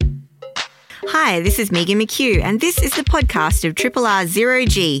Hi, this is Megan McHugh, and this is the podcast of Triple R Zero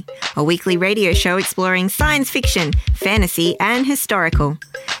G, a weekly radio show exploring science fiction, fantasy, and historical.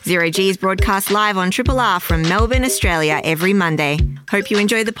 Zero G is broadcast live on Triple R from Melbourne, Australia, every Monday. Hope you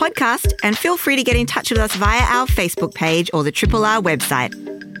enjoy the podcast, and feel free to get in touch with us via our Facebook page or the Triple R website.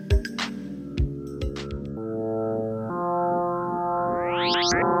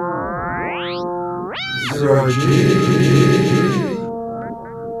 Zero G.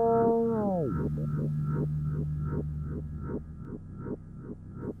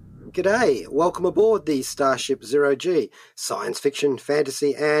 G'day, welcome aboard the Starship Zero G, science fiction,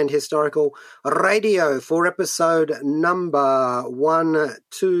 fantasy and historical radio for episode number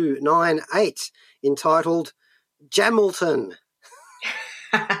 1298, entitled Jamilton.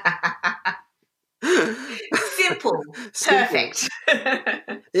 Simple. Perfect.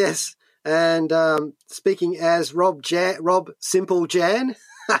 Yes, and speaking as Rob Simple Jan.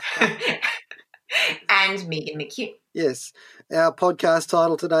 And Megan McHugh. Yes, our podcast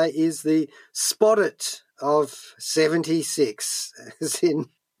title today is The Spotted of 76, as in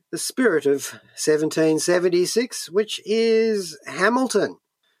the spirit of 1776, which is Hamilton.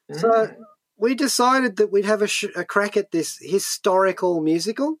 So we decided that we'd have a crack at this historical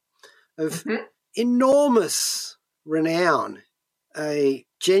musical of enormous renown, a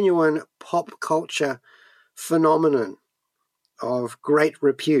genuine pop culture phenomenon of great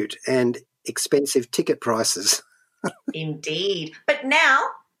repute and expensive ticket prices. Indeed. But now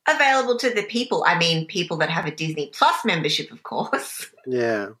available to the people. I mean, people that have a Disney Plus membership, of course.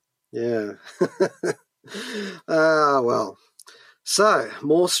 Yeah. Well. So,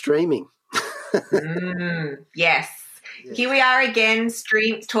 more streaming. Yes. Here we are again,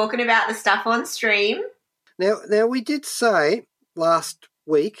 talking about the stuff on stream. Now we did say last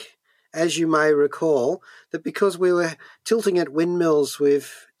week, as you may recall, that because we were tilting at windmills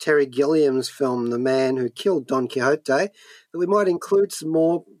with Terry Gilliam's film The Man Who Killed Don Quixote, that we might include some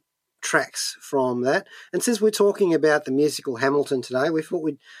more tracks from that. And since we're talking about the musical Hamilton today, we thought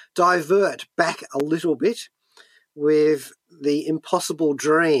we'd divert back a little bit with The Impossible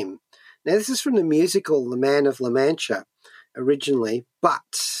Dream. Now, this is from the musical The Man of La Mancha originally, but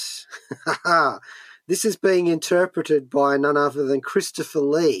this is being interpreted by none other than Christopher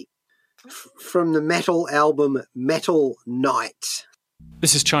Lee from the metal album Metal Night.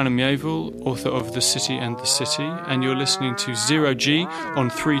 This is China Miéville, author of The City and the City, and you're listening to Zero G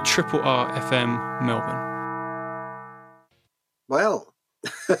on 3RRR FM Melbourne. Well,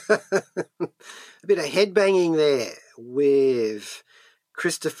 a bit of headbanging there with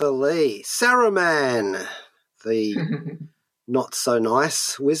Christopher Lee, Saruman, the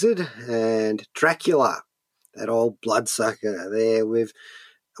not-so-nice wizard, and Dracula, that old bloodsucker there with,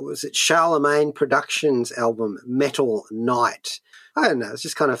 was it Charlemagne Productions' album Metal Night. I don't know, it's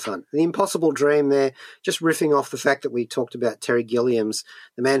just kind of fun. The Impossible Dream there, just riffing off the fact that we talked about Terry Gilliam's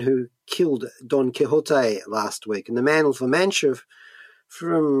The Man Who Killed Don Quixote last week. And The Man of La Mancha,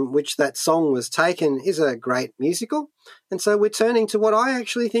 from which that song was taken, is a great musical. And so we're turning to what I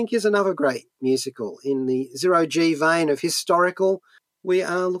actually think is another great musical. In the Zero G vein of historical, we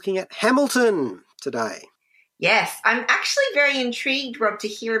are looking at Hamilton today. Yes, I'm actually very intrigued, Rob, to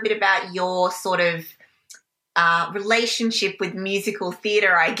hear a bit about your sort of relationship with musical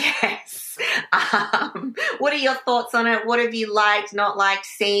theatre, I guess. What are your thoughts on it? What have you liked, not liked,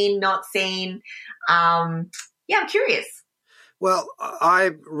 seen, not seen? I'm curious. Well,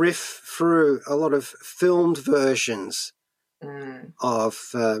 I riff through a lot of filmed versions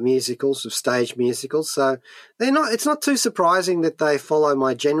of musicals, of stage musicals, so it's not too surprising that they follow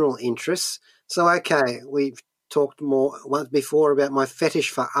my general interests. So, okay, we've talked more once before about my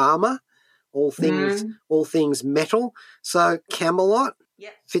fetish for armour, all things metal. So Camelot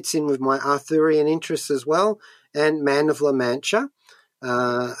fits in with my Arthurian interests as well, and Man of La Mancha.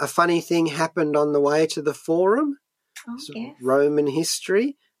 A funny thing happened on the way to the Forum. Yes. Roman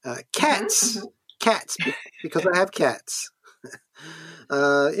history. Cats, because I have cats.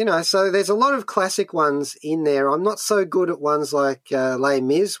 So there's a lot of classic ones in there. I'm not so good at ones like Les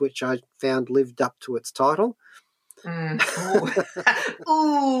Mis, which I found lived up to its title.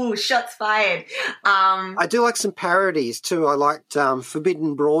 Ooh, shots fired. I do like some parodies too. I liked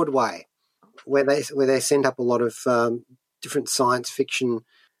Forbidden Broadway, where they send up a lot of different science fiction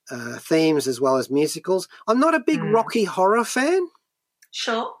themes as well as musicals. I'm not a big Rocky Horror fan.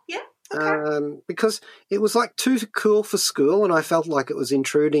 Sure, yeah. Okay. Because it was like too cool for school, and I felt like it was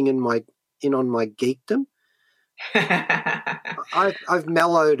intruding in on my geekdom. I've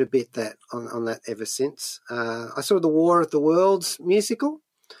mellowed a bit on that ever since. I saw the War of the Worlds musical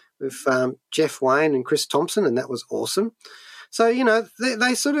with Jeff Wayne and Chris Thompson, and that was awesome. So,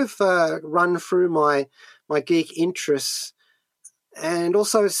 they sort of run through my geek interests. And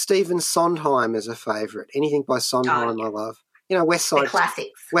also Stephen Sondheim is a favourite. Anything by Sondheim I love. West The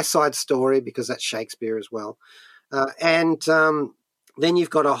classics. West Side Story, because that's Shakespeare as well. And then you've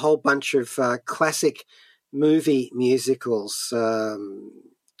got a whole bunch of classic movie musicals, all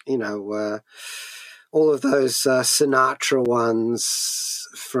of those Sinatra ones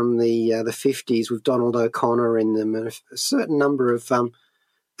from the 50s with Donald O'Connor in them, and a certain number of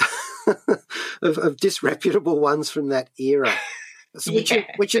of disreputable ones from that era.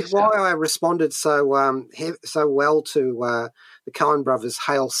 Which is why I responded so well to the Coen brothers'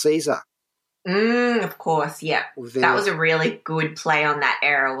 Hail Caesar. Of course, yeah. That was a really good play on that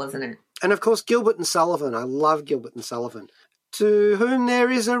era, wasn't it? And, of course, Gilbert and Sullivan. I love Gilbert and Sullivan, to whom there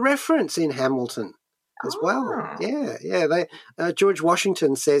is a reference in Hamilton as well. Yeah. George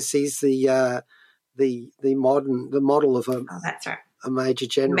Washington says he's the model of that's right. a major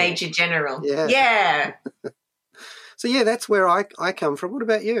general. Major general. Yeah. So, that's where I come from. What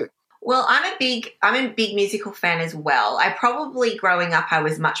about you? Well, I'm a big musical fan as well. I probably, growing up, I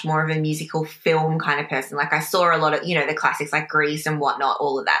was much more of a musical film kind of person. Like, I saw a lot of, the classics like Grease and whatnot,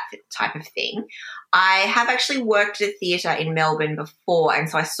 all of that type of thing. I have actually worked at a theatre in Melbourne before, and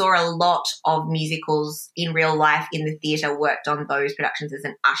so I saw a lot of musicals in real life in the theatre, worked on those productions as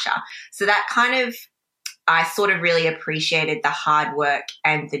an usher. So that kind of, I sort of really appreciated the hard work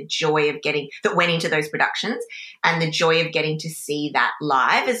and the joy of that went into those productions, and the joy of getting to see that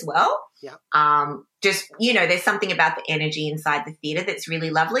live as well. Yeah. There's something about the energy inside the theatre that's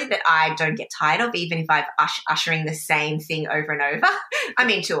really lovely that I don't get tired of, even if I'm ushering the same thing over and over. I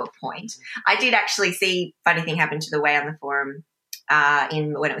mean, to a point. I did actually see funny thing happen to the Way on the Forum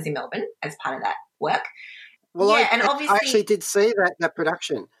when it was in Melbourne as part of that work. Well, I actually did see that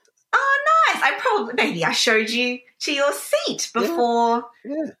production. Oh, nice. Maybe I showed you to your seat before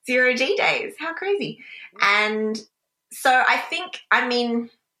Zero G days. How crazy. And so I think,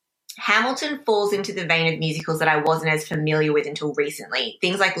 Hamilton falls into the vein of musicals that I wasn't as familiar with until recently.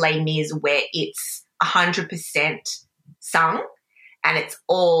 Things like Les Mis, where it's 100% sung and it's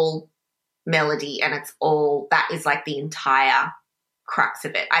all melody and that is like the entire crux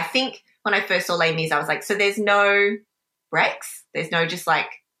of it. I think when I first saw Les Mis, I was like, so there's no breaks? There's no just like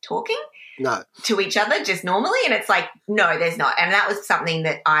talking to each other just normally? And it's like, no, there's not. And that was something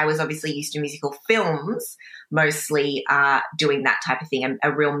that I was obviously used to musical films, mostly doing that type of thing,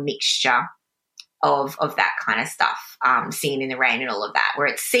 a real mixture of that kind of stuff, Singing in the Rain and all of that, where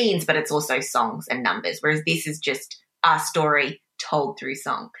it's scenes but it's also songs and numbers, whereas this is just a story told through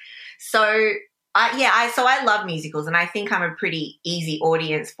song. So, I love musicals, and I think I'm a pretty easy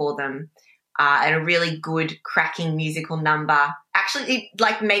audience for them. And a really good cracking musical number. Actually,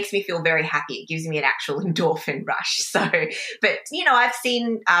 it makes me feel very happy. It gives me an actual endorphin rush. So, but I've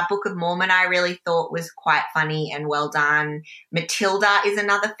seen Book of Mormon. I really thought was quite funny and well done. Matilda is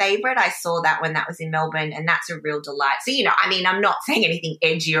another favourite. I saw that when that was in Melbourne, and that's a real delight. So, I'm not saying anything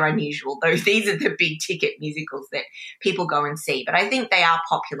edgy or unusual, though. These are the big ticket musicals that people go and see, but I think they are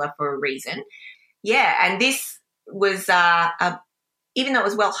popular for a reason. Yeah, and this was even though it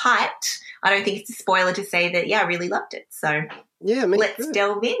was well hyped, I don't think it's a spoiler to say that, I really loved it. So let's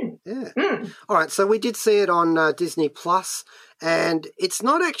delve in. Yeah. All right, so we did see it on Disney Plus, and it's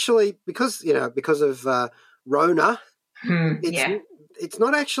not actually, because of Rona, it's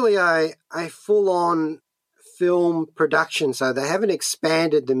not actually a full-on film production, so they haven't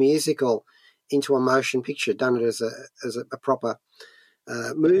expanded the musical into a motion picture, done it as a proper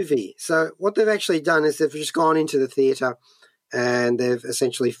movie. So what they've actually done is they've just gone into the theatre and they've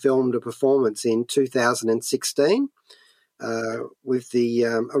essentially filmed a performance in 2016 with the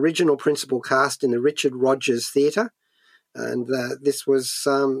original principal cast in the Richard Rogers Theatre. And this was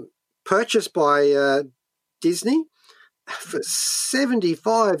purchased by Disney for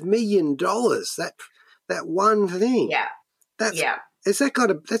 $75 million. That one thing. Yeah. That's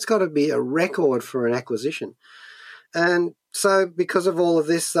got to be a record for an acquisition. And so because of all of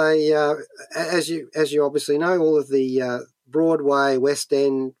this, they, as you obviously know, all of the Broadway, West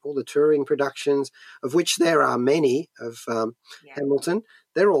End, all the touring productions, of which there are many of Hamilton,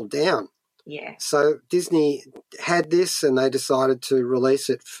 they're all down. Yeah. So Disney had this, and they decided to release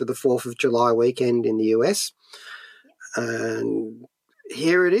it for the 4th of July weekend in the US. And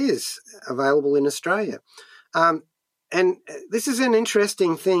here it is, available in Australia. And this is an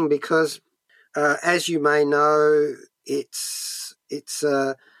interesting thing because, as you may know, it's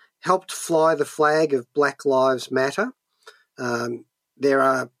helped fly the flag of Black Lives Matter. There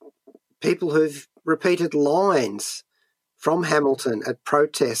are people who've repeated lines from Hamilton at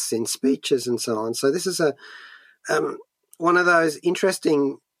protests in speeches and so on. So this is one of those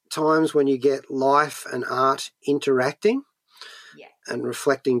interesting times when you get life and art interacting and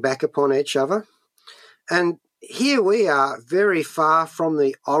reflecting back upon each other. And here we are, very far from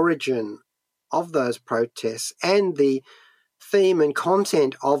the origin of those protests and the theme and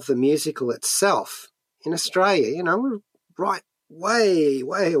content of the musical itself in Australia. We're right way,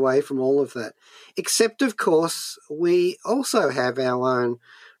 way away from all of that. Except, of course, we also have our own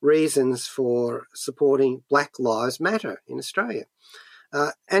reasons for supporting Black Lives Matter in Australia.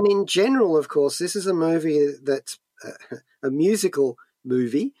 And in general, of course, this is a movie that's a musical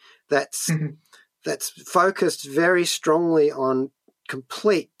movie that's focused very strongly on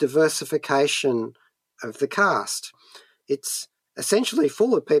complete diversification of the cast. It's essentially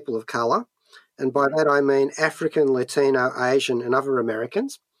full of people of colour, and by that I mean African, Latino, Asian and other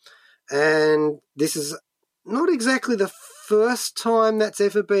Americans. And this is not exactly the first time that's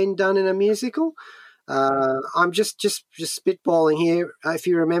ever been done in a musical. I'm just spitballing here. If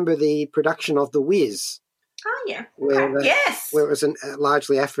you remember the production of The Wiz. Oh, yeah. Where yes. Where it was a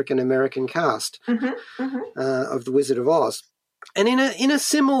largely African-American cast of The Wizard of Oz. And in a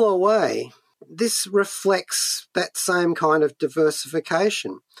similar way, this reflects that same kind of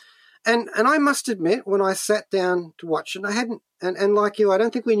diversification. And I must admit, when I sat down to watch it, I hadn't, and like you, I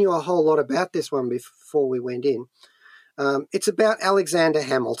don't think we knew a whole lot about this one before we went in. It's about Alexander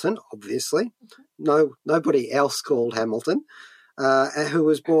Hamilton, obviously. Nobody else called Hamilton, who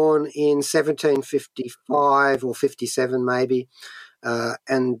was born in 1755 or 57 maybe,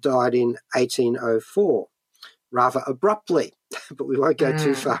 and died in 1804, rather abruptly, but we won't go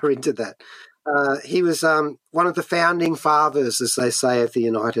too far into that. He was one of the founding fathers, as they say, of the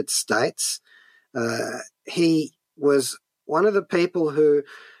United States. He was one of the people who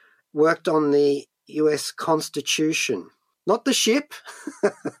worked on the US Constitution, not the ship,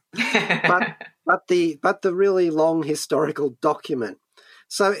 but the really long historical document.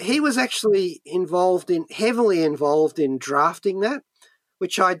 So he was actually heavily involved in drafting that,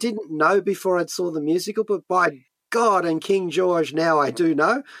 which I didn't know before I saw the musical, but by God and King George, now I do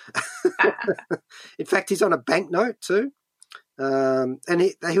know. In fact, he's on a banknote too. And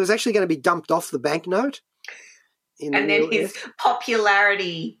he was actually going to be dumped off the banknote. And then his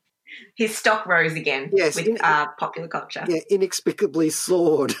popularity, his stock rose again with popular culture. Yeah, inexplicably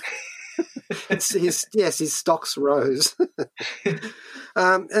soared. His stocks rose.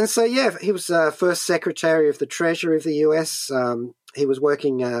 And so, he was first Secretary of the Treasury of the US. He was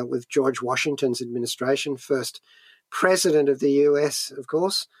working with George Washington's administration, first President of the US, of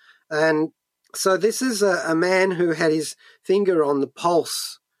course. And so this is a man who had his finger on the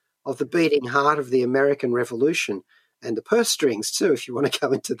pulse of the beating heart of the American Revolution, and the purse strings too, if you want to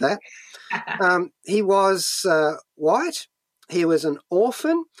go into that. He was white. He was an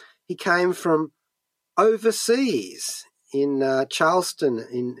orphan. He came from overseas in Charleston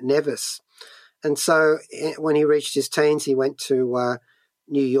in Nevis. And so when he reached his teens, he went to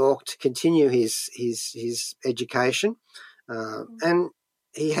New York to continue his education. And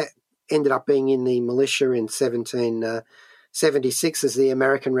he ended up being in the militia in 1776 as the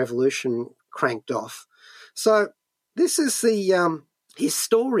American Revolution cranked off. So this is his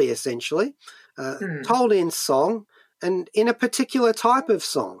story, essentially, told in song and in a particular type of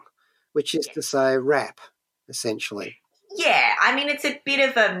song, which is to say rap, essentially. Yeah, I mean, it's a bit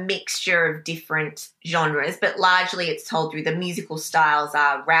of a mixture of different genres, but largely it's told through the musical styles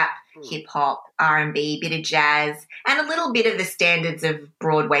are rap, hip-hop, R&B, bit of jazz, and a little bit of the standards of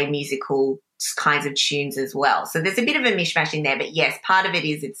Broadway musical kinds of tunes as well. So there's a bit of a mishmash in there, but yes, part of it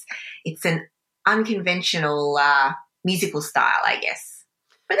is it's an unconventional musical style, I guess.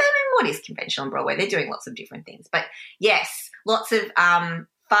 But I mean, what is conventional on Broadway? They're doing lots of different things. But yes, lots of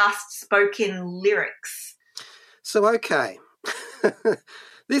fast-spoken lyrics. So, okay,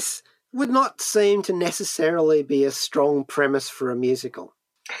 this would not seem to necessarily be a strong premise for a musical.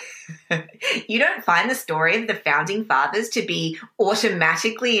 You don't find the story of the Founding Fathers to be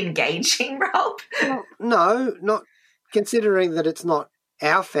automatically engaging, Rob? Well, no, not considering that it's not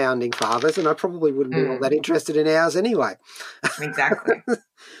our Founding Fathers, and I probably wouldn't be all that interested in ours anyway. Exactly.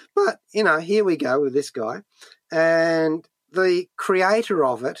 But, here we go with this guy. And the creator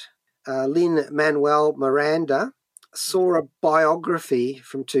of it, Lin-Manuel Miranda, saw a biography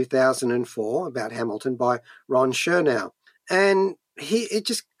from 2004 about Hamilton by Ron Chernow, and it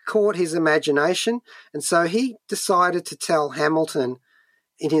just caught his imagination, and so he decided to tell Hamilton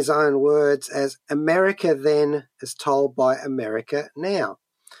in his own words as America then as told by America now.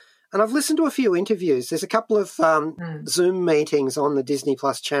 And I've listened to a few interviews. There's a couple of Zoom meetings on the Disney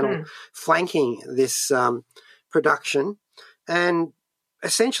Plus channel flanking this production, and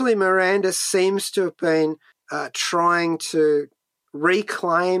essentially Miranda seems to have been trying to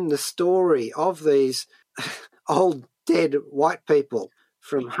reclaim the story of these old dead white people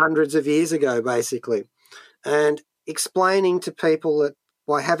from hundreds of years ago, basically, and explaining to people that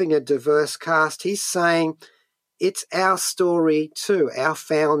by having a diverse cast, he's saying it's our story too, our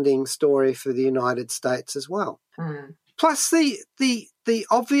founding story for the United States as well. Mm. Plus the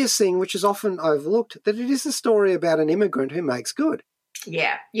obvious thing, which is often overlooked, that it is a story about an immigrant who makes good.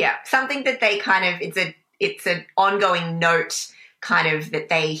 Yeah. Something that they kind of, it's an ongoing note kind of that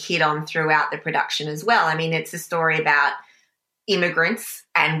they hit on throughout the production as well. I mean, it's a story about immigrants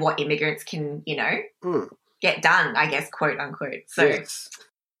and what immigrants can, get done, I guess, quote unquote. So, yes.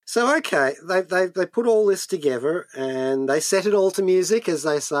 So okay, they put all this together and they set it all to music, as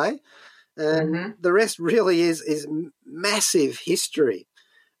they say, and the rest really is massive history,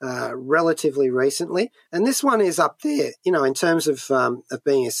 relatively recently. And this one is up there, in terms of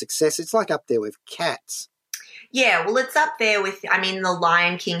being a success. It's like up there with Cats. Yeah, well, it's up there with, The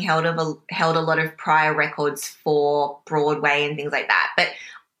Lion King held a lot of prior records for Broadway and things like that. But,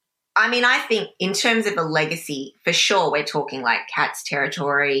 I think in terms of a legacy, for sure, we're talking like Cats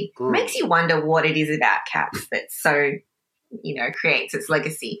territory. It makes you wonder what it is about Cats that so, creates its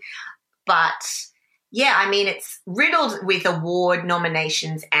legacy. But, yeah, it's riddled with award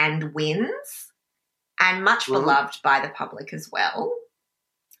nominations and wins and much beloved by the public as well.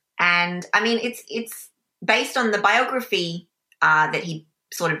 And, it's based on the biography that he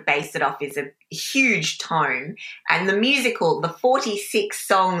sort of based it off is a huge tome. And the musical, the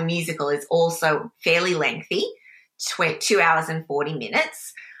 46-song musical, is also fairly lengthy, 2 hours and 40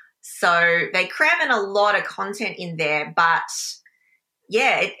 minutes. So they cram in a lot of content in there, but,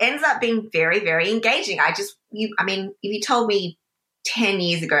 yeah, it ends up being very, very engaging. If you told me 10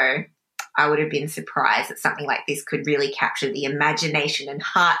 years ago, I would have been surprised that something like this could really capture the imagination and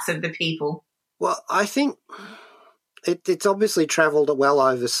hearts of the people. Well, I think it's obviously travelled well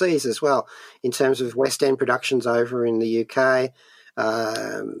overseas as well in terms of West End productions over in the UK.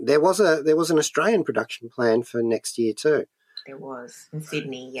 There was an Australian production planned for next year too. There was in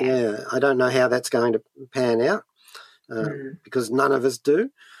Sydney, yeah. Yeah, I don't know how that's going to pan out because none of us do.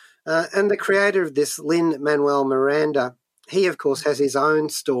 And the creator of this, Lin-Manuel Miranda, he of course has his own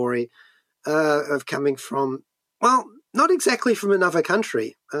story of coming from, well, not exactly from another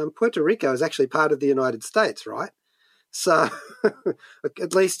country. Puerto Rico is actually part of the United States, right? So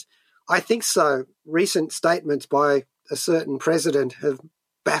at least I think so. Recent statements by a certain president have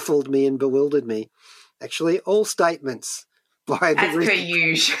baffled me and bewildered me. Actually, all statements by the per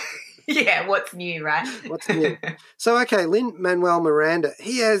usual. Yeah, what's new, right? What's new? So, okay, Lin-Manuel Miranda,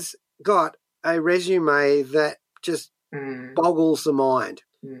 he has got a resume that just boggles the mind.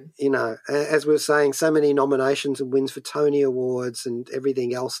 As we were saying, so many nominations and wins for Tony Awards and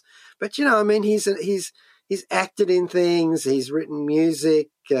everything else. But, he's acted in things, he's written music,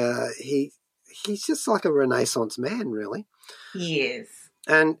 he's just like a Renaissance man, really. He is.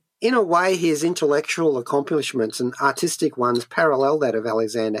 And in a way, his intellectual accomplishments and artistic ones parallel that of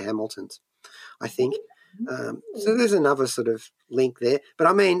Alexander Hamilton's, I think. So there's another sort of link there.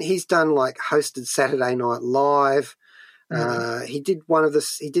 But, he's done hosted Saturday Night Live. He did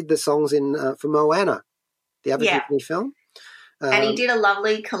the songs in for Moana, the other Disney film. And he did a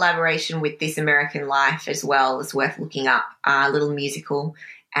lovely collaboration with This American Life as well. It's worth looking up, a little musical.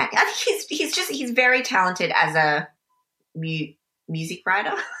 And I think he's very talented as a music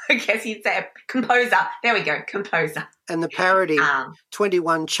writer, I guess you'd say. Composer. There we go, composer. And the parody,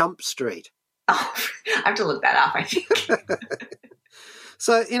 21 Chump Street. Oh, I have to look that up, I think.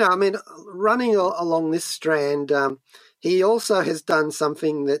 So, running along this strand, he also has done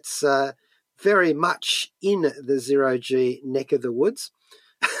something that's very much in the Zero-G neck of the woods.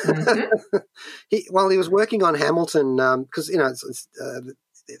 He was working on Hamilton, because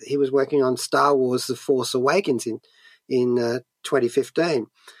he was working on Star Wars: The Force Awakens in 2015.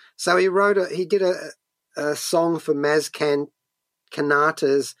 So he did a song for Maz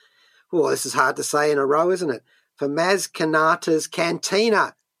Kanata's. Oh, this is hard to say in a row, isn't it? For Maz Kanata's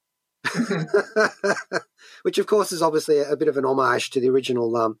Cantina. Which, of course, is obviously a bit of an homage to the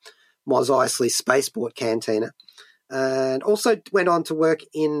original Mos Eisley Spaceport Cantina. And also went on to work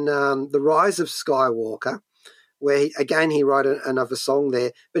in The Rise of Skywalker, where, he wrote another song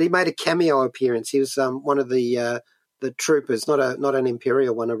there. But he made a cameo appearance. He was one of the troopers, not an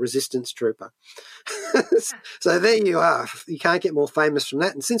Imperial one, a Resistance trooper. So there you are. You can't get more famous from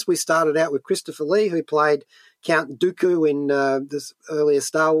that. And since we started out with Christopher Lee, who played Count Dooku in the earlier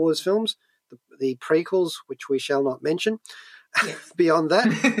Star Wars films, the prequels, which we shall not mention. Yes. Beyond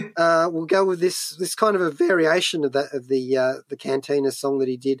that, we'll go with this kind of a variation of the Cantina song that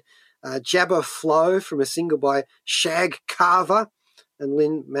he did Jabba Flow from a single by Shag Carver and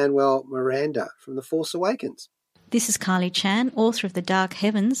Lin-Manuel Miranda from The Force Awakens. This is Carly Chan, author of the Dark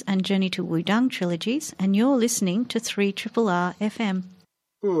Heavens and Journey to Wudang trilogies, and you're listening to 3RRR FM.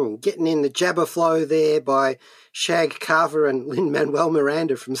 Getting in the Jabba Flow there by Shag Carver and Lin-Manuel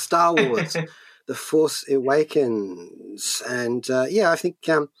Miranda from Star Wars, The Force Awakens. And, I think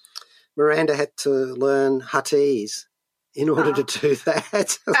Miranda had to learn Huttese in order to do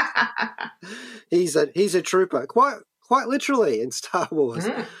that. He's a trooper, quite literally, in Star Wars.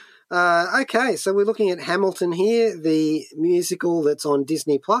 Okay, so we're looking at Hamilton here, the musical that's on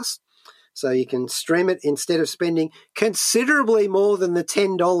Disney+. So you can stream it instead of spending considerably more than the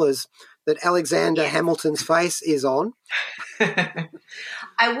 $10 that Alexander Hamilton's face is on.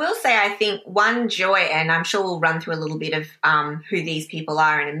 I will say I think one joy, and I'm sure we'll run through a little bit of who these people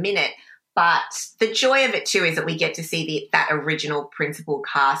are in a minute, but the joy of it too is that we get to see that original principal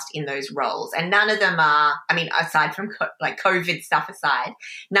cast in those roles. And none of them are, I mean, aside from COVID stuff aside,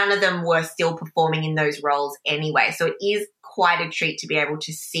 none of them were still performing in those roles anyway. So it is quite a treat to be able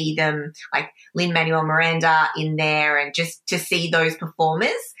to see them, like Lin-Manuel Miranda in there, and just to see those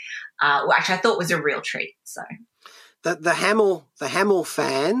performers, which I thought was a real treat. So the Hamill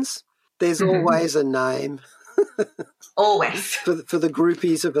fans, there's always a name. Always for the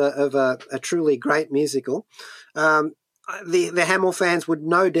groupies of a truly great musical. The Hamill fans would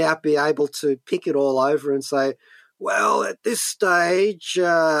no doubt be able to pick it all over and say, well, at this stage,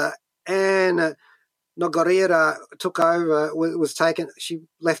 Anne Nogueira took over, was taken. She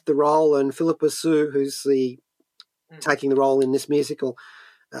left the role, and Philippa Soo, who's taking the role in this musical,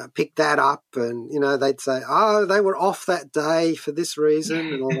 picked that up, and they'd say, "Oh, they were off that day for this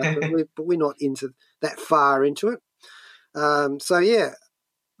reason," and all that. But we're not into that far into it.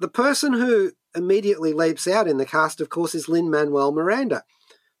 The person who immediately leaps out in the cast, of course, is Lin-Manuel Miranda,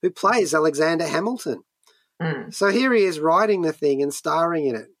 who plays Alexander Hamilton. So here he is writing the thing and starring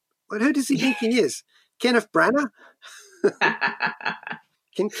in it. But who does he think he is? Kenneth Branagh?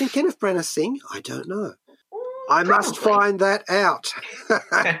 Can Kenneth Branagh sing? I don't know. I must find that out.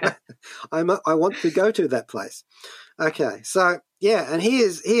 I want to go to that place. Okay, so and he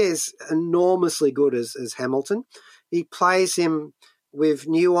is enormously good as Hamilton. He plays him with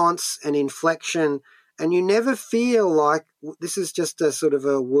nuance and inflection, and you never feel like this is just a sort of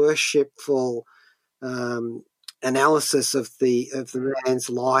a worshipful analysis of the man's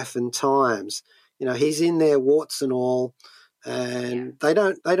life and times. He's in there, warts and all, and they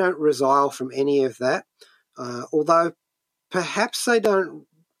don't resile from any of that. Although perhaps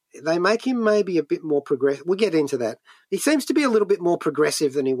they make him maybe a bit more progressive. We'll get into that. He seems to be a little bit more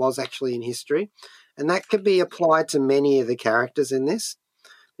progressive than he was actually in history, and that could be applied to many of the characters in this.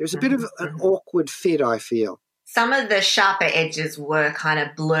 There's a bit of an awkward fit, I feel. Some of the sharper edges were kind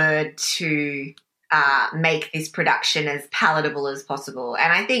of blurred to make this production as palatable as possible,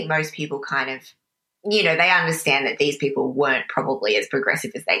 and I think most people kind of, they understand that these people weren't probably as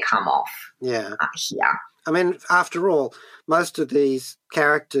progressive as they come off here. I mean, after all, most of these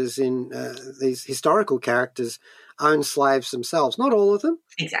characters in these historical characters own slaves themselves. Not all of them.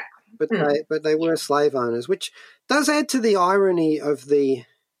 Exactly. But they were slave owners, which does add to the irony of the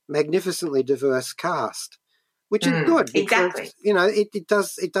magnificently diverse cast, which is good. Because, exactly.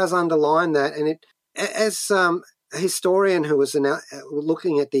 It does underline that. And it, as a historian who was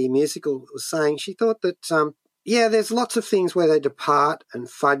looking at the musical was saying, she thought that there's lots of things where they depart and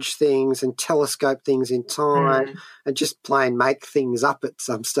fudge things and telescope things in time and just plain make things up at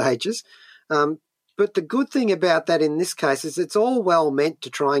some stages. But the good thing about that in this case is it's all well meant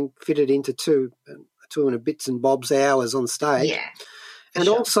to try and fit it into two and a bits and bobs hours on stage. Yeah, and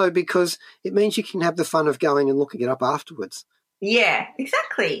also because it means you can have the fun of going and looking it up afterwards. Yeah,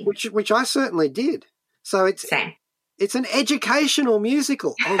 exactly. Which I certainly did. So Same. It's an educational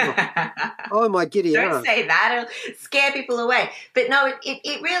musical. Oh my giddy Don't aunt. say that. It'll scare people away. But no,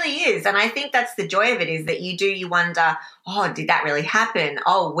 it really is. And I think that's the joy of it, is that you wonder, oh, did that really happen?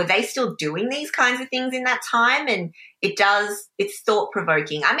 Oh, were they still doing these kinds of things in that time? And it's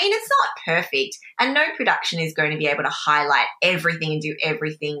thought-provoking. I mean, it's not perfect, and no production is going to be able to highlight everything and do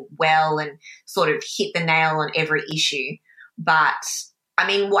everything well and sort of hit the nail on every issue. But I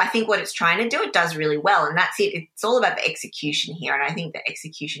mean, I think what it's trying to do, it does really well, and that's it. It's all about the execution here, and I think the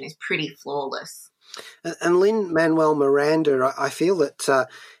execution is pretty flawless. And Lin-Manuel Miranda, I feel that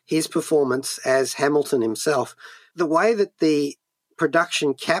his performance as Hamilton himself, the way that the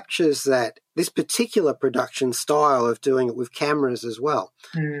production captures this particular production style of doing it with cameras as well.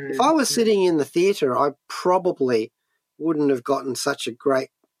 If I was sitting in the theatre, I probably wouldn't have gotten such a great,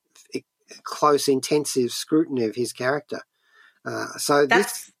 close, intensive scrutiny of his character. So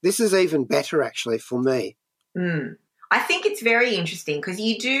this is even better, actually, for me. I think it's very interesting because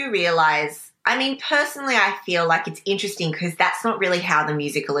you do realise, I mean, personally, I feel like it's interesting because that's not really how the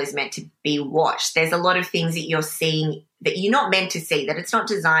musical is meant to be watched. There's a lot of things that you're seeing that you're not meant to see, that it's not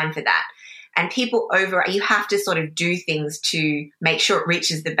designed for that. And people you have to sort of do things to make sure it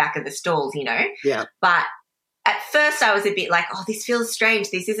reaches the back of the stalls, you know? Yeah. But at first I was a bit like, oh, this feels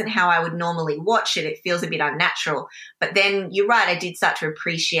strange. This isn't how I would normally watch it. It feels a bit unnatural. But then you're right, I did start to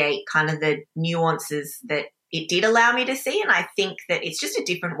appreciate kind of the nuances that it did allow me to see, and I think that it's just a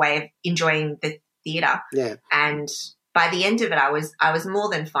different way of enjoying the theatre. Yeah. And by the end of it, I was more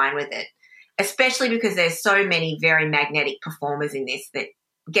than fine with it, especially because there's so many very magnetic performers in this that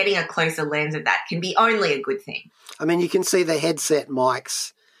getting a closer lens of that can be only a good thing. I mean, you can see the headset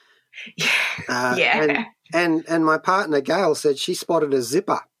mics. Yeah. And my partner, Gail, said she spotted a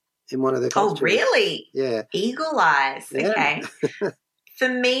zipper in one of the costumes. Oh, really? Yeah. Eagle eyes. Yeah. Okay. For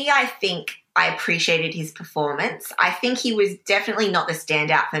me, I think I appreciated his performance. I think he was definitely not the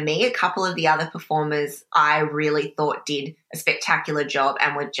standout for me. A couple of the other performers I really thought did a spectacular job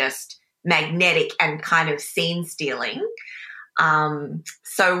and were just magnetic and kind of scene-stealing.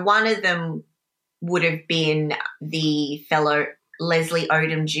 So one of them would have been the fellow Leslie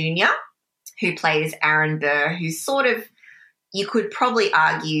Odom Jr., who plays Aaron Burr, who's sort of, you could probably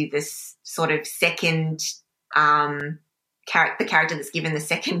argue, this sort of second the character that's given the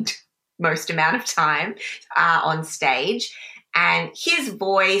second most amount of time on stage. And his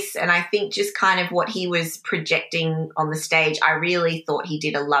voice, and I think just kind of what he was projecting on the stage, I really thought he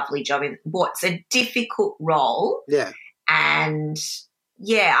did a lovely job in what's a difficult role. Yeah. And,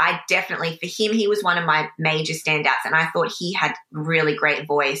 yeah, I definitely, for him, he was one of my major standouts, and I thought he had really great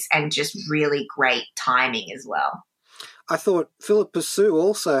voice and just really great timing as well. I thought Philippa Sue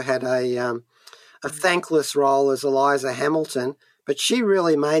also had a thankless role as Eliza Hamilton, but she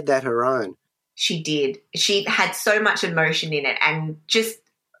really made that her own. She did. She had so much emotion in it and just,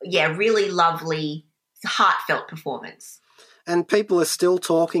 really lovely, heartfelt performance. And people are still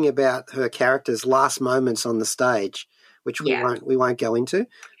talking about her character's last moments on the stage, which we won't go into.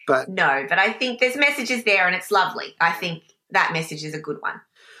 But no, but I think there's messages there and it's lovely. I think that message is a good one.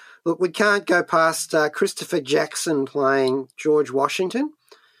 Look, we can't go past Christopher Jackson playing George Washington.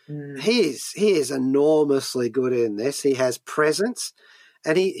 He is enormously good in this. He has presence,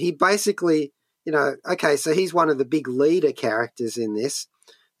 and he basically, so he's one of the big leader characters in this.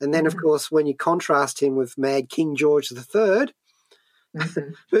 And then, of course, when you contrast him with Mad King George III,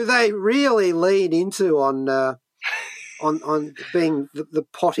 who they really lean into on being the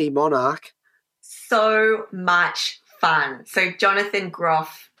potty monarch. So much fun. So Jonathan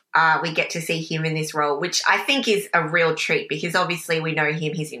Groff, we get to see him in this role, which I think is a real treat because obviously we know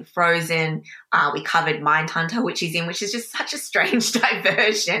him. He's in Frozen. We covered Mindhunter, which he's in, which is just such a strange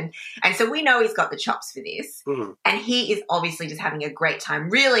diversion. And so we know he's got the chops for this. Mm-hmm. And he is obviously just having a great time,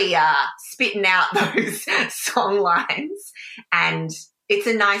 really spitting out those song lines. And it's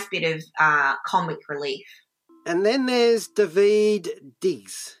a nice bit of comic relief. And then there's David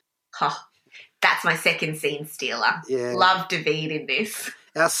Diggs. Oh, that's my second scene stealer. Yeah. Love David in this.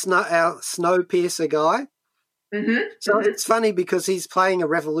 Our Snowpiercer guy. Mm-hmm. So it's funny because he's playing a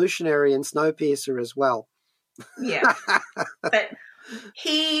revolutionary in Snowpiercer as well. Yeah. But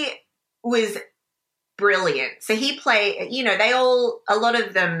he was brilliant. So he played, a lot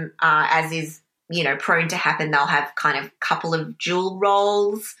of them, as is, prone to happen, they'll have kind of a couple of dual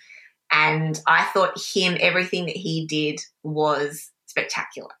roles. And I thought everything that he did was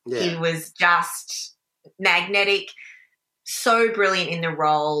spectacular. Yeah. He was just magnetic, so brilliant in the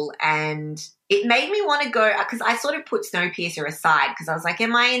role, and it made me want to go, because I sort of put Snowpiercer aside because I was like,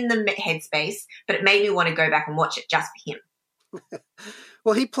 am I in the headspace? But it made me want to go back and watch it just for him.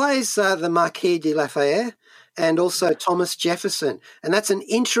 Well, he plays the Marquis de Lafayette and also Thomas Jefferson, and that's an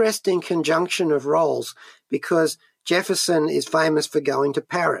interesting conjunction of roles because Jefferson is famous for going to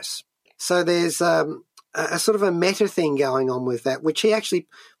Paris. So there's a sort of a meta thing going on with that, which he actually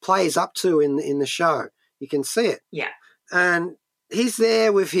plays up to in the show. You can see it. Yeah. And he's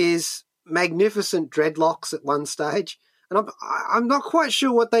there with his magnificent dreadlocks at one stage, and I'm not quite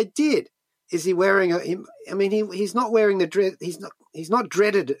sure what they did. Is he wearing he's not wearing the dread. He's not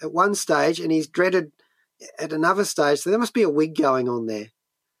dreaded at one stage, and he's dreaded at another stage. So there must be a wig going on there.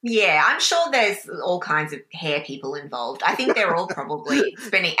 Yeah, I'm sure there's all kinds of hair people involved. I think they're all probably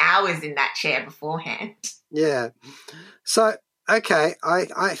spending hours in that chair beforehand. Yeah. So, okay,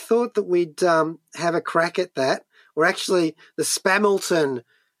 I thought that we'd have a crack at that. Or actually, the Spamilton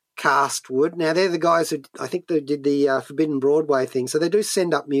cast would. Now, they're the guys who, I think they did the Forbidden Broadway thing. So they do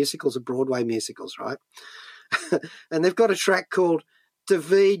send up musicals or Broadway musicals, right? and they've got a track called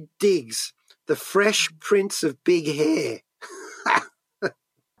Daveed Diggs, the Fresh Prince of Big Hair.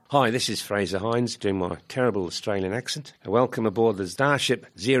 Hi, this is Fraser Hines doing my terrible Australian accent. Welcome aboard the Starship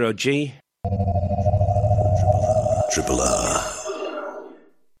Zero G. Triple R.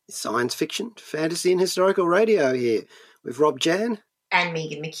 Science fiction, fantasy and historical radio here with Rob Jan. And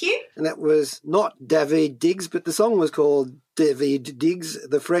Megan McHugh. And that was not Daveed Diggs, but the song was called Daveed Diggs,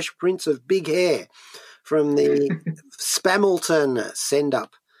 the Fresh Prince of Big Hair, from the Spamilton Send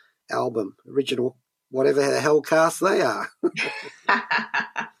Up album, original, whatever the hell cast they are.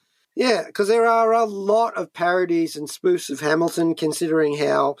 Yeah, because there are a lot of parodies and spoofs of Hamilton, considering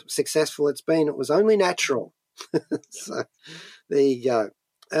how successful it's been. It was only natural. So there you go.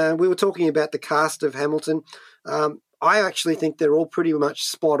 We were talking about the cast of Hamilton. I actually think they're all pretty much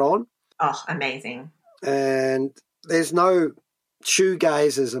spot on. Oh, amazing. And there's no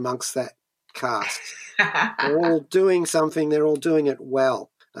shoegazers amongst that cast. They're all doing something. They're all doing it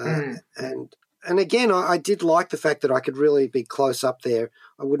well. And again, I did like the fact that I could really be close up there.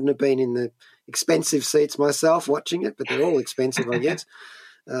 I wouldn't have been in the expensive seats myself watching it, but they're all expensive, I guess,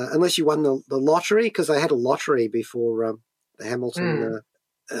 unless you won the lottery, because they had a lottery before the Hamilton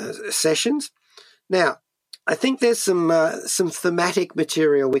sessions. Now, I think there's some thematic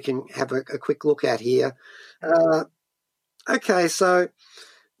material we can have a quick look at here. Okay, so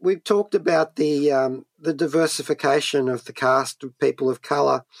we've talked about the diversification of the cast of people of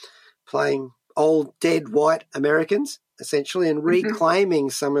colour playing old dead white Americans, essentially, and reclaiming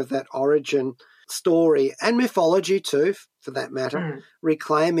some of that origin story and mythology too, for that matter,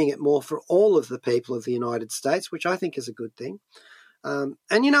 reclaiming it more for all of the people of the United States, which I think is a good thing. And,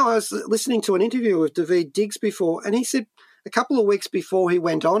 I was listening to an interview with Daveed Diggs before, and he said a couple of weeks before he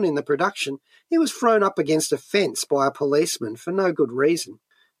went on in the production, he was thrown up against a fence by a policeman for no good reason,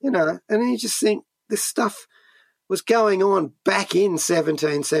 and you just think this stuff was going on back in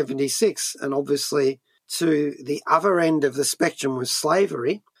 1776, and obviously to the other end of the spectrum was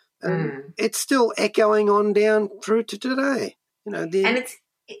slavery. And it's still echoing on down through to today.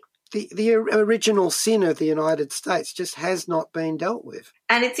 The original sin of the United States just has not been dealt with.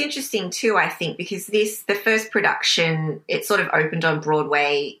 And it's interesting too, I think, because the first production, it sort of opened on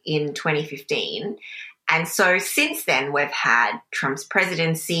Broadway in 2015. And so since then we've had Trump's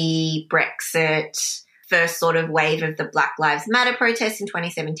presidency, Brexit, first sort of wave of the Black Lives Matter protests in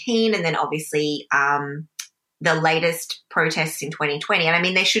 2017, and then obviously the latest protests in 2020. And I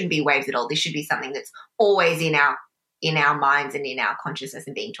mean, there shouldn't be waves at all. This should be something that's always in our minds and in our consciousness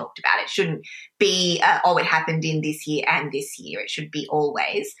and being talked about. It shouldn't be, it happened in this year and this year. It should be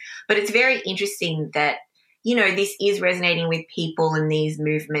always. But it's very interesting that, this is resonating with people in these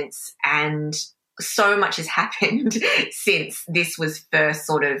movements, and so much has happened since this was first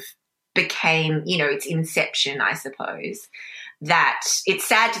sort of became, its inception, I suppose, that it's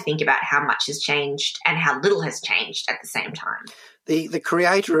sad to think about how much has changed and how little has changed at the same time. The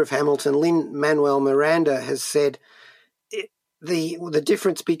creator of Hamilton, Lin-Manuel Miranda, has said the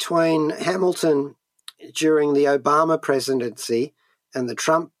difference between Hamilton during the Obama presidency and the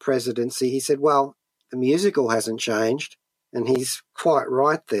Trump presidency, he said, well, the musical hasn't changed, and he's quite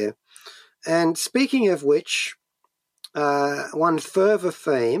right there. And speaking of which, one further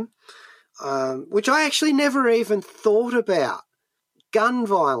theme, which I actually never even thought about, gun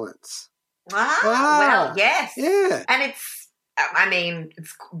violence. Well, yes. Yeah. And it's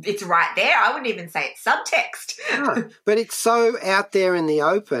right there. I wouldn't even say it's subtext. No, but it's so out there in the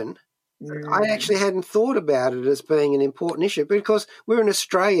open. I actually hadn't thought about it as being an important issue, because we're in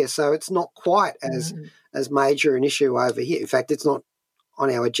Australia, so it's not quite as major an issue over here. In fact, it's not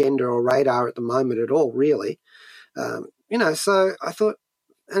on our agenda or radar at the moment at all, really. So I thought,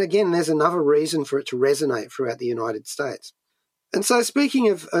 and again, there's another reason for it to resonate throughout the United States. And so speaking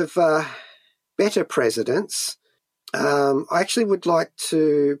of better presidents, I actually would like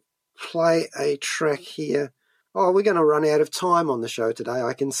to play a track here. Oh, we're going to run out of time on the show today.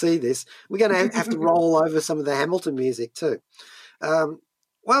 I can see this. We're going to have to roll over some of the Hamilton music too.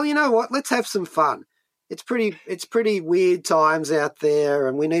 Well, you know what? Let's have some fun. It's pretty weird times out there,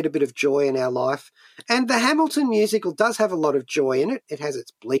 and we need a bit of joy in our life. And the Hamilton musical does have a lot of joy in it. It has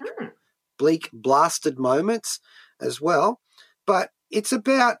its bleak, blasted moments as well. But it's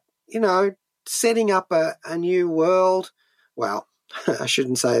about, setting up a new world. Well, I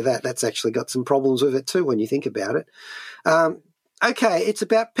shouldn't say that. That's actually got some problems with it too when you think about it. Okay, it's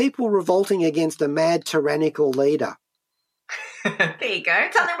about people revolting against a mad, tyrannical leader. There you go.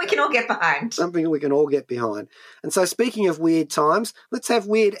 Something we can all get behind. Something we can all get behind. And so speaking of weird times, let's have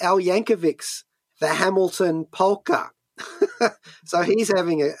Weird Al Yankovic's The Hamilton Polka. So he's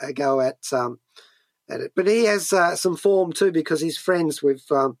having a go at at it. But he has some form too because he's friends with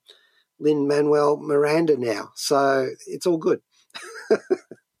Lin-Manuel Miranda now. So it's all good.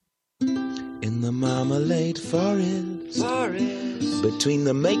 In the marmalade forest, between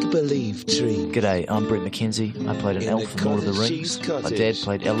the make-believe tree. G'day, I'm Brett McKenzie. I played an elf in Lord of the Rings. My dad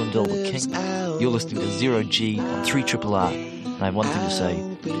played Elendil the King. You're listening to Zero G on 3RRR. And I have one thing to say.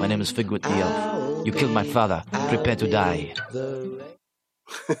 My name is Figwit the Elf. You killed my father. Prepare to die.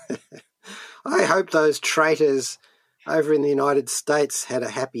 I hope those traitors over in the United States had a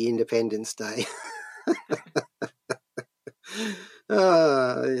happy Independence Day.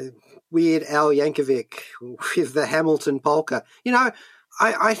 Weird Al Yankovic with the Hamilton polka. You know,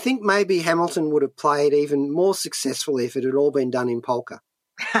 I think maybe Hamilton would have played even more successfully if it had all been done in polka.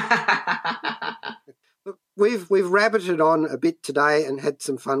 Look, we've rabbited on a bit today and had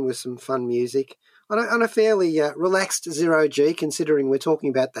some fun with some fun music on a fairly relaxed Zero G, considering we're talking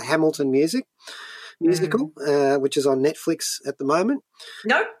about the Hamilton musical, which is on Netflix at the moment.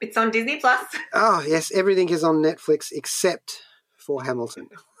 Nope, it's on Disney Plus. Oh yes, everything is on Netflix except for Hamilton.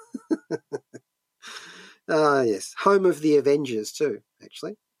 Yes, home of the Avengers too,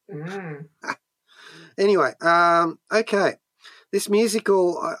 actually. Anyway, okay, this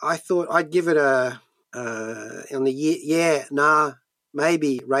musical, I thought I'd give it a on the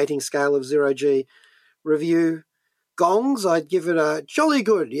maybe rating scale of 0G review gongs. I'd give it a jolly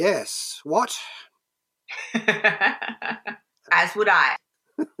good. Yes, what? As would I.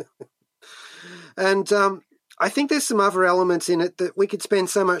 And I think there's some other elements in it that we could spend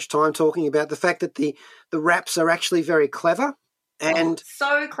so much time talking about. The fact that the raps are actually very clever and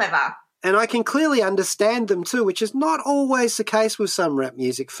so clever. And I can clearly understand them too, which is not always the case with some rap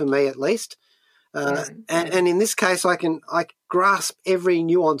music, for me at least. And in this case, I grasp every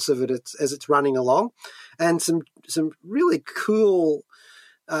nuance of it as it's running along, and some really cool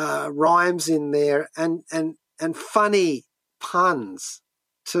rhymes in there, and funny puns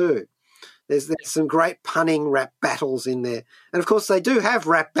too. There's some great punning rap battles in there, and of course they do have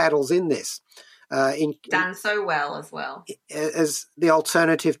rap battles in this. Done so well as well. As the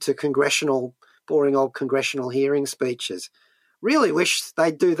alternative to boring old congressional hearing speeches. Really wish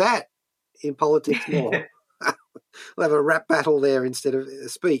they'd do that in politics more. We'll have a rap battle there instead of a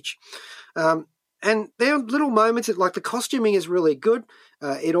speech. And there are little moments like the costuming is really good.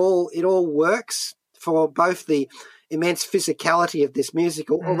 It all works for both the immense physicality of this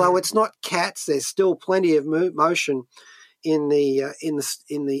musical. Although it's not Cats, there's still plenty of motion in the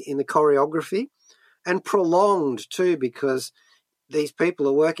choreography, and prolonged too, because these people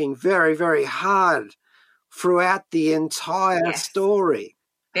are working very, very hard throughout the entire story.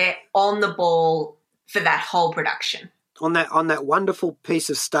 They're on the ball for that whole production. On that wonderful piece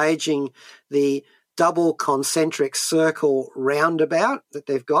of staging, the double concentric circle roundabout that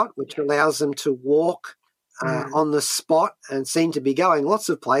they've got, which allows them to walk on the spot and seem to be going lots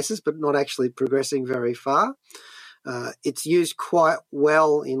of places but not actually progressing very far. It's used quite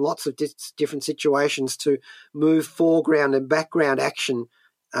well in lots of different situations to move foreground and background action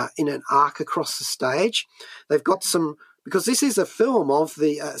in an arc across the stage. They've got some, because this is a film of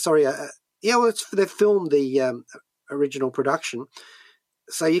the they've filmed the original production,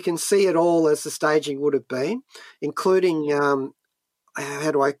 so you can see it all as the staging would have been, including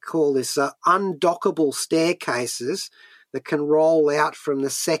how do I call this, undockable staircases that can roll out from the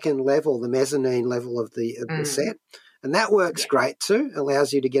second level, the mezzanine level of the set. And that works great too,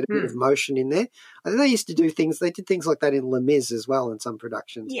 allows you to get a bit of motion in there. I think they did things like that in Les Mis as well in some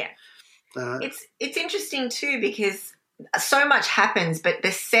productions. Yeah. It's interesting too because so much happens, but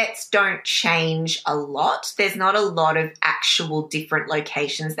the sets don't change a lot. There's not a lot of actual different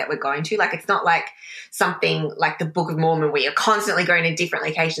locations that we're going to. Like, it's not like something like the Book of Mormon where you're constantly going to different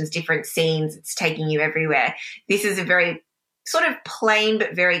locations, different scenes. It's taking you everywhere. This is a very sort of plain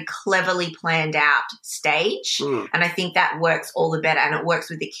but very cleverly planned out stage. And I think that works all the better, and it works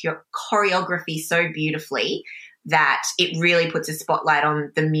with the choreography so beautifully that it really puts a spotlight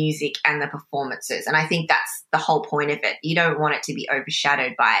on the music and the performances. And I think that's the whole point of it. You don't want it to be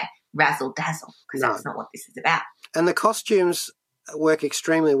overshadowed by razzle dazzle, because that's not what this is about. And the costumes work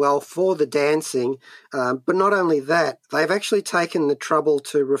extremely well for the dancing, but not only that, they've actually taken the trouble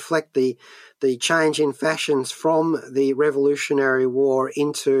to reflect the change in fashions from the Revolutionary War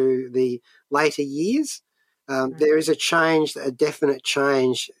into the later years. There is a definite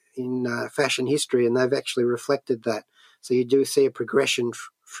change in fashion history, and they've actually reflected that. So you do see a progression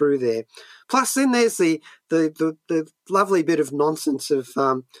through there. Plus, then there's the lovely bit of nonsense of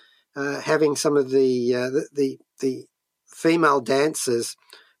having some of the female dancers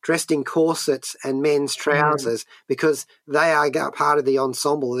dressed in corsets and men's trousers because they are part of the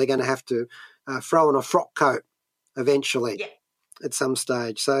ensemble. They're going to have to throw on a frock coat eventually at some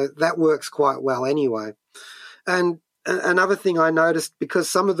stage. So that works quite well anyway. And another thing I noticed, because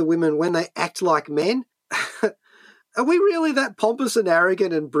some of the women, when they act like men, are we really that pompous and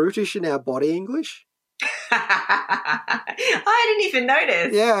arrogant and brutish in our body English? I didn't even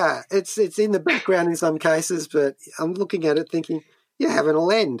notice. Yeah, it's in the background in some cases, but I'm looking at it thinking, yeah, having a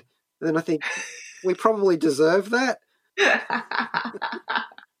lend. And then I think we probably deserve that.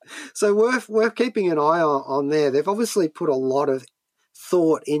 So worth keeping an eye on there. They've obviously put a lot of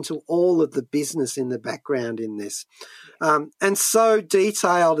thought into all of the business in the background in this. And so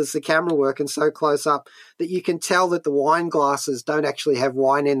detailed is the camera work and so close up that you can tell that the wine glasses don't actually have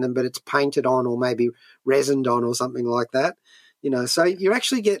wine in them, but it's painted on or maybe resined on or something like that. So you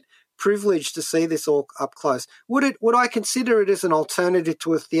actually get privileged to see this all up close. Would I consider it as an alternative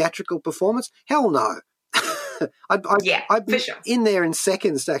to a theatrical performance? Hell no. I'd be in there in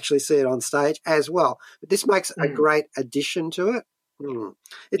seconds to actually see it on stage as well. But this makes a great addition to it.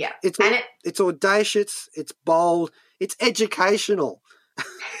 It's audacious, it's bold, it's educational.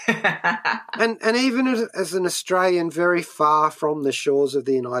 and even as an Australian very far from the shores of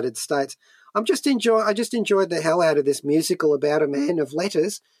the United States, I just enjoyed the hell out of this musical about a man of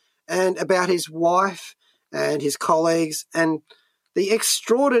letters and about his wife and his colleagues and the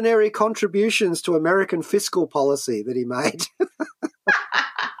extraordinary contributions to American fiscal policy that he made.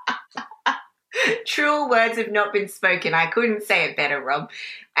 Truer words have not been spoken. I couldn't say it better, Rob.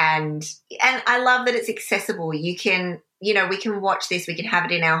 And I love that it's accessible. We can watch this. We can have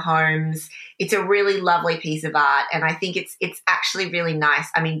it in our homes. It's a really lovely piece of art, and I think it's actually really nice.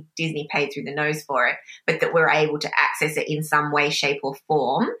 I mean, Disney paid through the nose for it, but that we're able to access it in some way, shape, or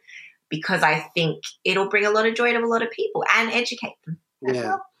form, because I think it'll bring a lot of joy to a lot of people and educate them.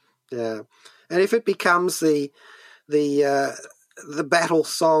 Yeah. And if it becomes the battle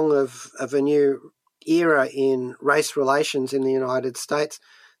song of a new era in race relations in the United States,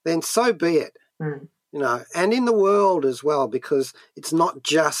 then so be it. And in the world as well, because it's not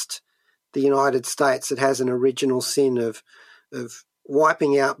just the United States that has an original sin of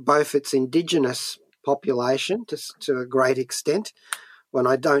wiping out both its indigenous population to a great extent, when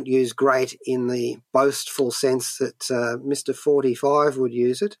I don't use great in the boastful sense that Mr. 45 would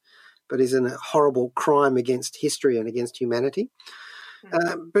use it, but is a horrible crime against history and against humanity.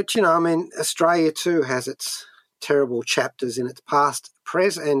 But, Australia too has its terrible chapters in its past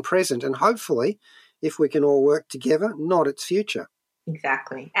and present, and hopefully, if we can all work together, not its future.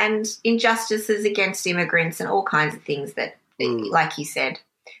 Exactly. And injustices against immigrants and all kinds of things that like you said,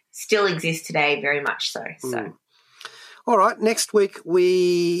 still exist today, very much so. All right, next week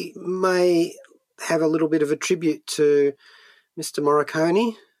we may have a little bit of a tribute to Mr.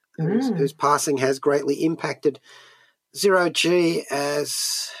 Morricone, whose passing has greatly impacted Zero G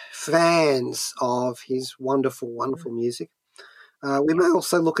as fans of his wonderful, wonderful music. We may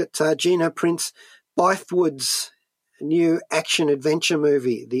also look at Gina Prince Bythewood's new action-adventure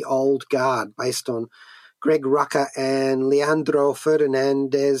movie, The Old Guard, based on Greg Rucka and Leandro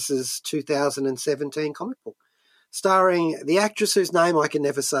Fernandez's 2017 comic book, starring the actress whose name I can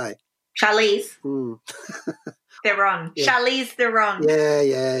never say. Charlize. Theron. Yeah. Charlize Theron.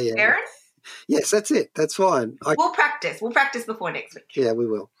 Yeah. Aaron? Yes, that's it. That's fine. We'll practice. We'll practice before next week. Yeah, we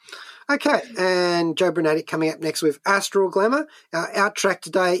will. Okay, and Joe Brunatic coming up next with Astral Glamour. Our outtrack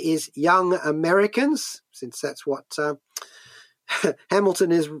today is Young Americans, since that's what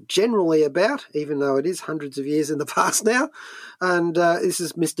Hamilton is generally about, even though it is hundreds of years in the past now. And this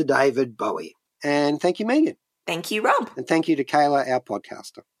is Mr. David Bowie. And thank you, Megan. Thank you, Rob. And thank you to Kayla, our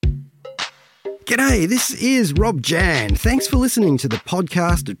podcaster. G'day, this is Rob Jan. Thanks for listening to the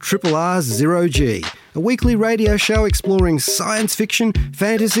podcast of Triple R's Zero G, a weekly radio show exploring science fiction,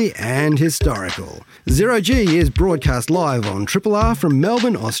 fantasy and historical. Zero G is broadcast live on Triple R from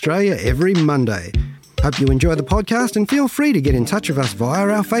Melbourne, Australia every Monday. Hope you enjoy the podcast and feel free to get in touch with us via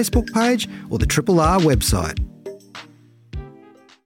our Facebook page or the Triple R website.